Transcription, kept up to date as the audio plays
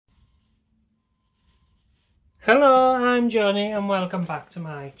Hello, I'm Johnny and welcome back to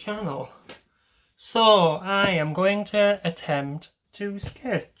my channel. So I am going to attempt to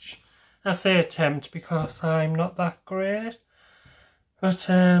sketch. I say attempt because I'm not that great, but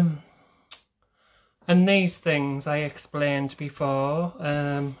and these things I explained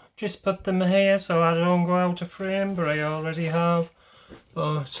before, just put them here so I don't go out of frame, but I already have,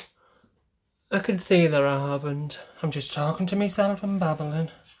 but I can see that I haven't. I'm just talking to myself and babbling.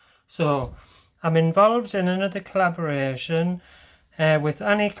 So I'm involved in another collaboration with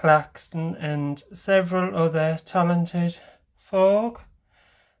Annie Claxton and several other talented folk.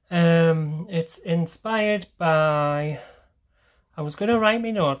 It's inspired by, I was going to write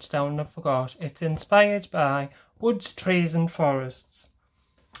my notes down and I forgot. It's inspired by woods, trees and forests.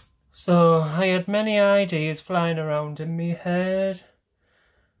 So I had many ideas flying around in my head.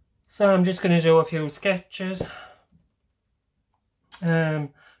 So I'm just going to do a few sketches.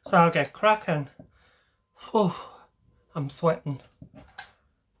 So I'll get cracking. Oh, I'm sweating.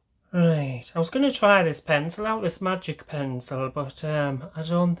 Right, I was going to try this pencil out, this magic pencil, but I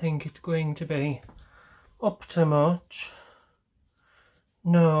don't think it's going to be up to much.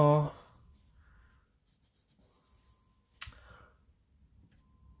 No.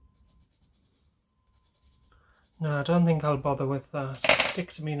 No, I don't think I'll bother with that.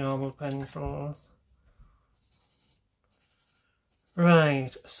 Stick to me normal pencils.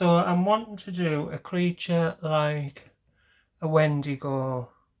 Right, so I'm wanting to do a creature like a Wendigo,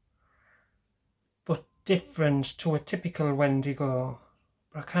 but different to a typical Wendigo,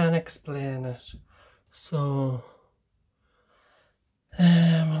 but I can't explain it. So,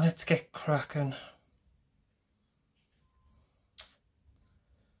 let's get cracking.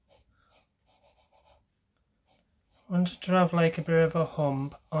 I wanted to have like a bit of a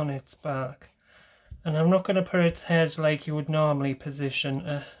hump on its back. And I'm not going to put its head like you would normally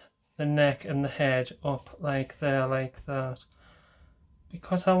position the neck and the head up like there, like that.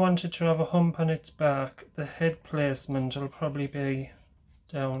 Because I wanted to have a hump on its back, the head placement will probably be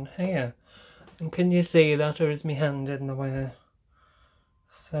down here. And can you see that, or is my hand in the way?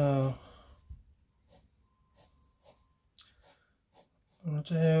 So,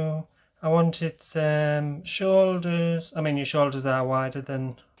 I want its shoulders. I mean, your shoulders are wider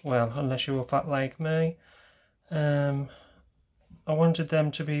than, well, unless you were fat like me. I wanted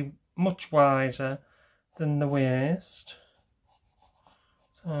them to be much wider than the waist.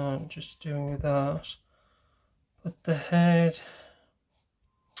 So I'm just doing that. But the head,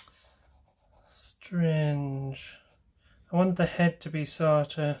 strange. I want the head to be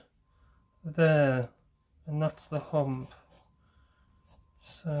sort of there, and that's the hump.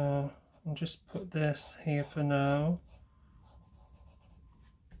 So I'll just put this here for now.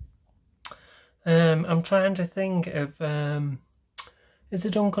 I'm trying to think of, is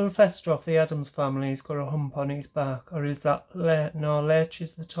it Uncle Fester off the Addams Family? He's got a hump on his back, or is that no, Lech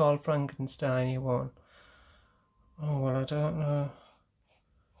is the tall Frankenstein-y one. Oh well, I don't know.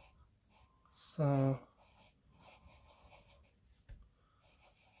 So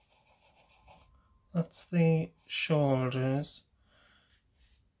that's the shoulders.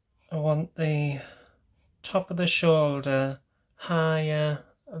 I want the top of the shoulder higher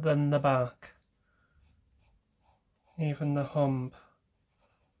than the back. Even the hump.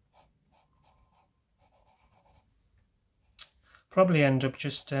 Probably end up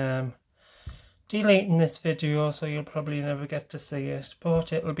just deleting this video, so you'll probably never get to see it,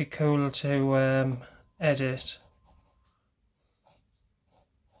 but it'll be cool to edit.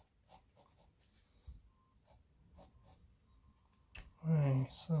 Right,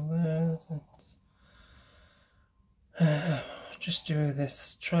 so there's it. Just do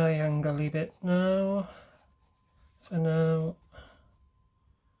this triangle-y bit now. For now,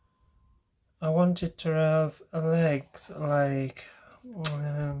 I want it to have legs like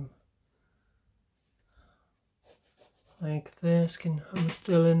this. I'm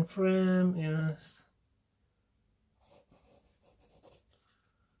still in frame, yes.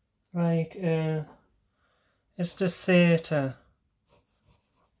 Like it's the satyr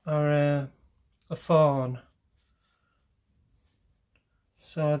or a fawn.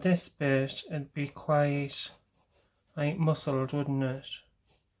 So this bit, it'd be quite like muscled, wouldn't it?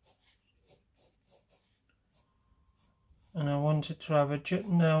 And I wanted to have a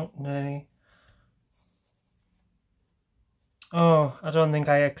jutting out knee. Oh, I don't think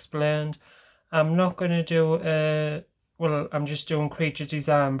I explained. I'm not going to do well, I'm just doing creature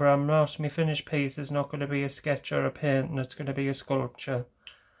design, but I'm not, my finished piece is not going to be a sketch or a painting, it's going to be a sculpture.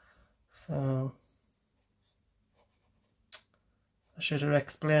 So, I should have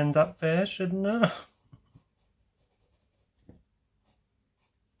explained that first, shouldn't I?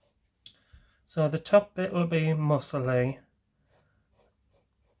 So the top bit will be muscly,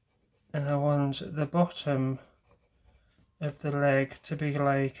 and I want the bottom of the leg to be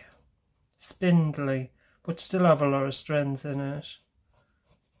like spindly, but still have a lot of strength in it.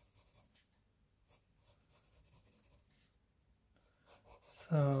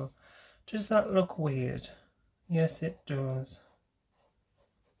 So, does that look weird? Yes, it does.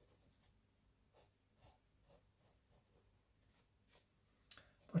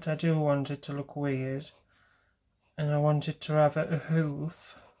 But I do want it to look weird, and I want it to have a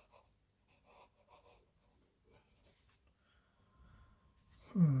hoof.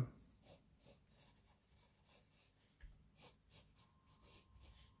 So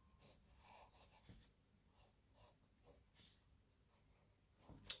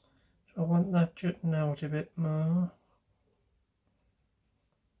I want that jutting out a bit more.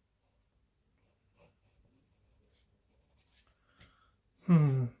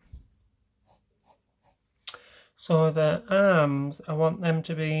 So the arms, I want them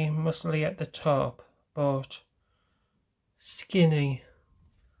to be muscly at the top, but skinny.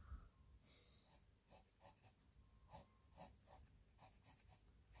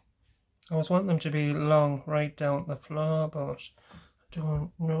 I always want them to be long right down the floor, but I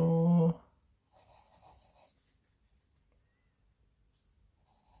don't know.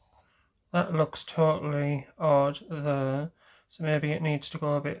 That looks totally odd there, so maybe it needs to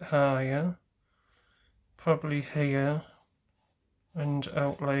go a bit higher. Probably here and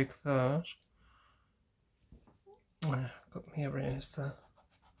out like that. Got me eraser.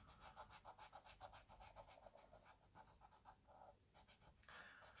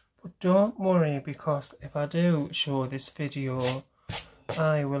 But don't worry, because if I do show this video,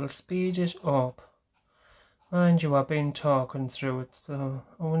 I will speed it up. Mind you, I've been talking through it, so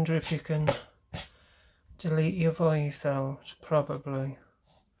I wonder if you can delete your voice out, probably.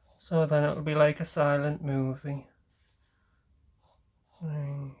 So then it'll be like a silent movie.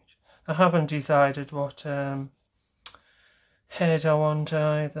 Right. I haven't decided what head I want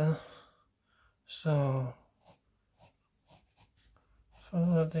either. So,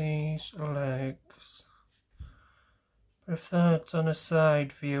 for these legs, but if that's on a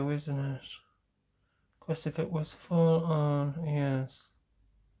side view, isn't it? Because if it was full on, yes.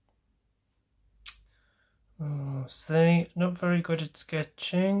 Oh, see, not very good at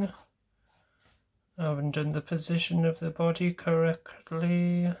sketching. I haven't done the position of the body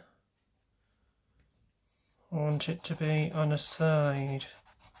correctly. I want it to be on a side.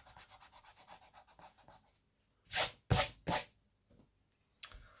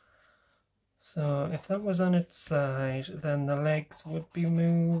 So if that was on its side, then the legs would be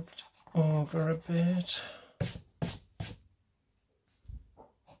moved over a bit.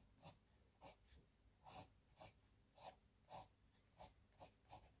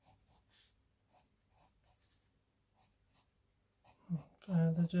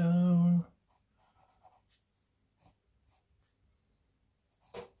 Further down.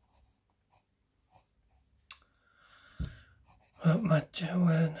 What am I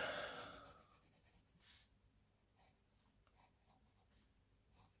doing?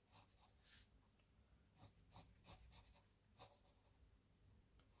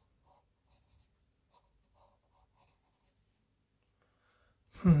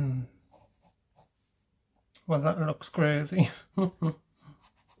 Well, that looks crazy.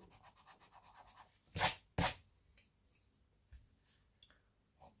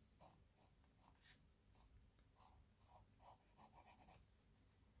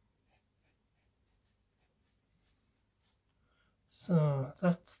 So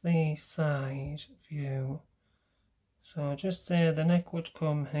that's the side view. So just say the neck would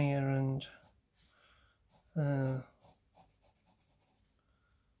come here and there.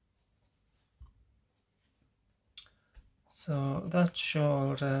 So that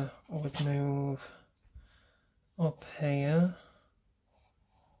shoulder would move up here,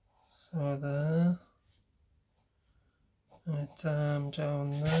 so there, and its arm down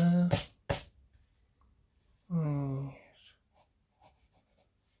there.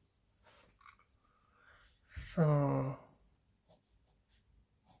 So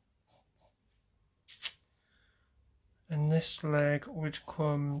and this leg would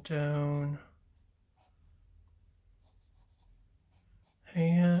come down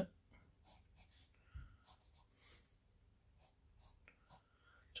here.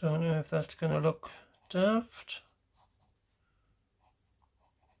 Don't know if that's going to look daft.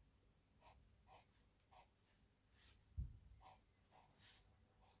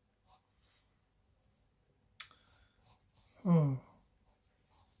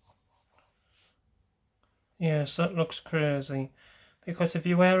 Yes, that looks crazy. Because if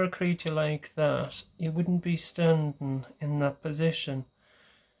you were a creature like that, you wouldn't be standing in that position.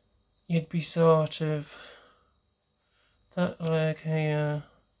 You'd be sort of, that leg here,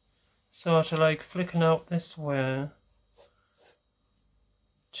 sort of like flicking out this way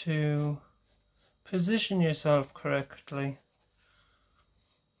to position yourself correctly.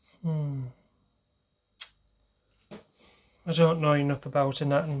 I don't know enough about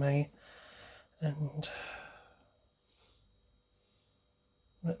anatomy, and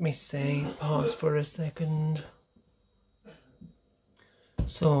let me see, pause for a second.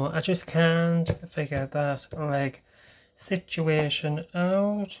 So I just can't figure that leg situation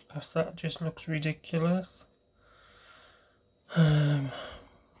out because that just looks ridiculous.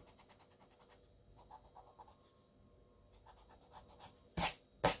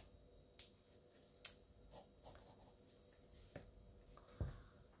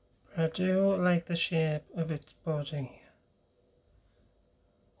 I do like the shape of its body.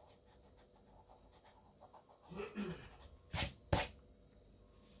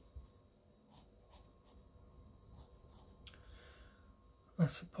 I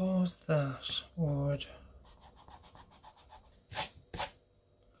suppose that would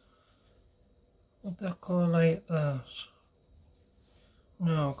that go like that?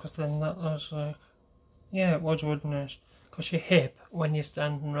 No, because then that looks like, yeah, it would, wouldn't it? Because your hip, when you're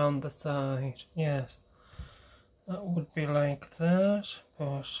standing around the side, yes, that would be like that,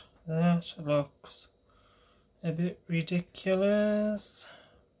 but that looks a bit ridiculous.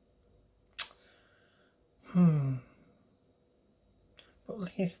 But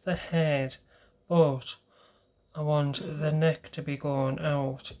at least the head, but I want the neck to be going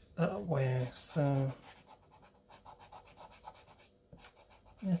out that way, so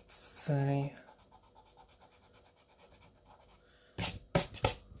let's see.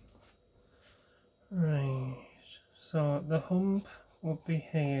 Right, so the hump would be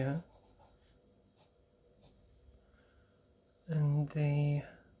here, and the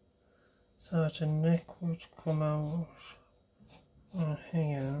sort of neck would come out on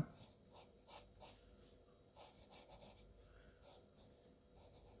here.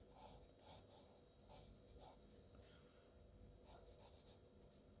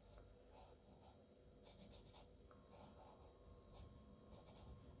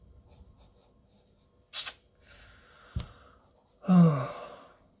 Oh,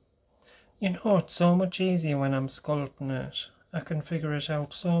 you know, it's so much easier when I'm sculpting it. I can figure it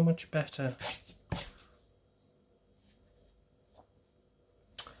out so much better.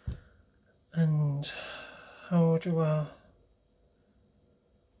 And how do I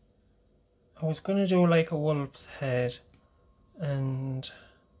was going to do like a wolf's head, and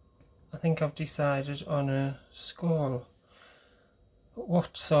I think I've decided on a skull. But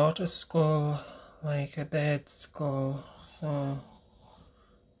what sort of skull? Like a bird skull, so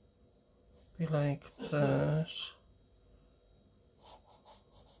be like that.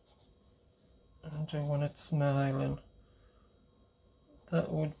 And do when it's smiling.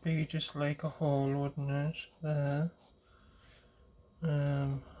 That would be just like a hole, wouldn't it? There.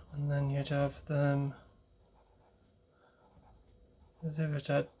 And then you'd have them as if it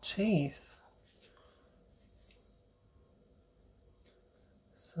had teeth.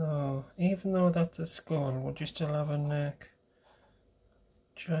 So even though that's a skull, would you still have a neck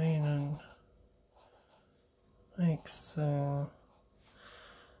joining like so?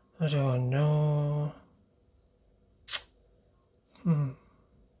 I don't know.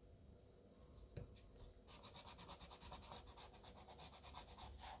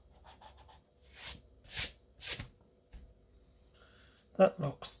 That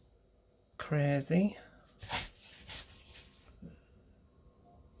looks crazy.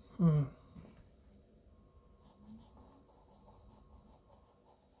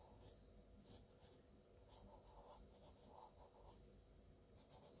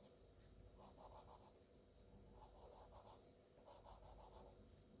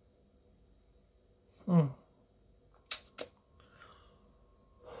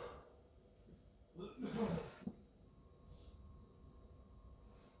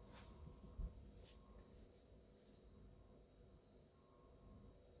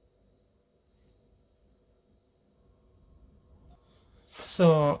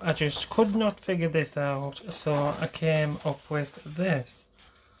 So I just could not figure this out, so I came up with this.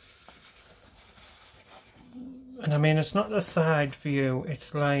 And I mean, it's not a side view,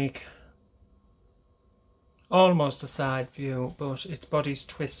 it's like almost a side view, but its body's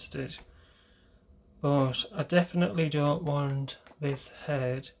twisted. But I definitely don't want this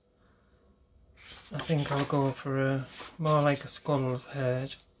head. I think I'll go for a more like a skull's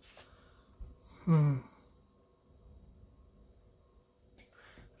head.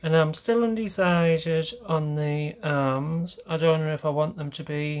 And I'm still undecided on the arms. I don't know if I want them to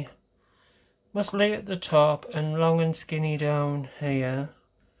be muscly at the top and long and skinny down here,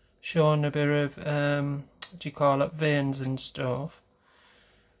 showing a bit of, what do you call it, veins and stuff.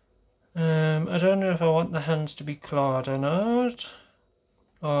 I don't know if I want the hands to be clawed or not.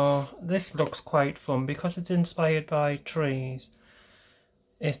 Oh, this looks quite fun because it's inspired by trees.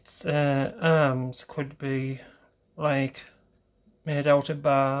 Its arms could be like made out of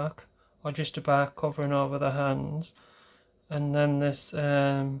bark, or just a bark covering over the hands, and then this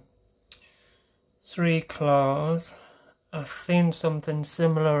 3 claws. I've seen something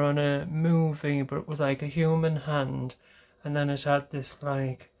similar on a movie, but it was like a human hand, and then it had this,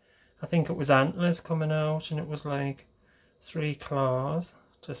 like, I think it was antlers coming out, and it was like 3 claws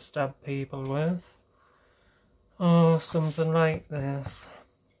to stab people with, or something like this.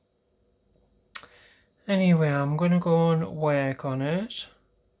 Anyway, I'm going to go and work on it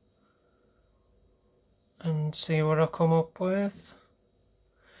and see what I come up with.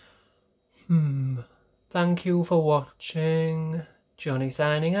 Thank you for watching. Johnny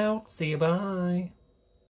signing out. See you, bye.